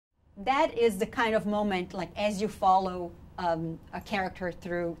that is the kind of moment, like as you follow a character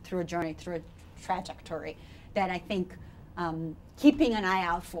through a journey, through a trajectory, that I think keeping an eye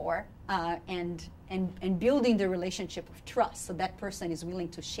out for and building the relationship of trust, so that person is willing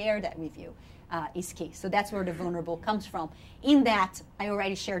to share that with you, is key. So that's where the vulnerable comes from. In that, I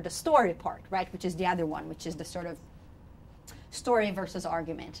already shared the story part, right, which is the other one, which is the sort of story versus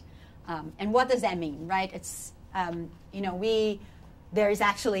argument. And what does that mean, right? It's, there is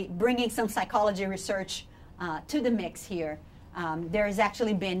actually bringing some psychology research to the mix here. There has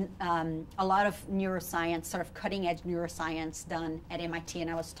actually been a lot of neuroscience, sort of cutting-edge neuroscience done at MIT,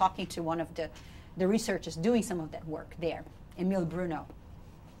 and I was talking to one of the researchers doing some of that work there, Emile Bruno,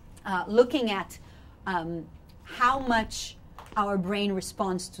 looking at how much our brain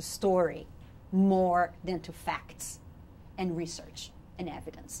responds to story more than to facts and research and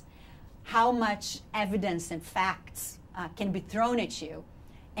evidence. How much evidence and facts can be thrown at you,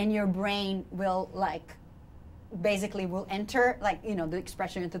 and your brain will, like, basically will enter, like, the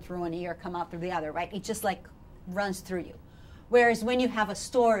expression enter through one ear, come out through the other, right? It just, like, runs through you. Whereas when you have a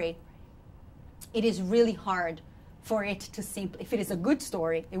story, it is really hard for it to simply, if it is a good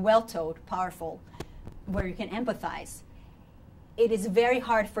story, a well-told, powerful, where you can empathize, it is very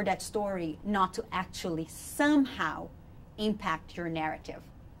hard for that story not to actually somehow impact your narrative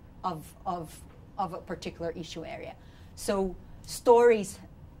of a particular issue area. So stories,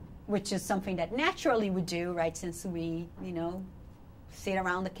 which is something that naturally we do, right, since we, sit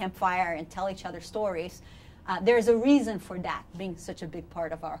around the campfire and tell each other stories, there's a reason for that being such a big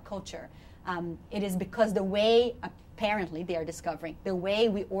part of our culture. It is because the way, apparently they are discovering, the way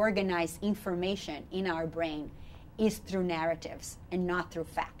we organize information in our brain is through narratives and not through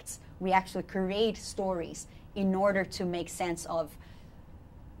facts. We actually create stories in order to make sense of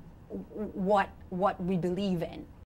what we believe in.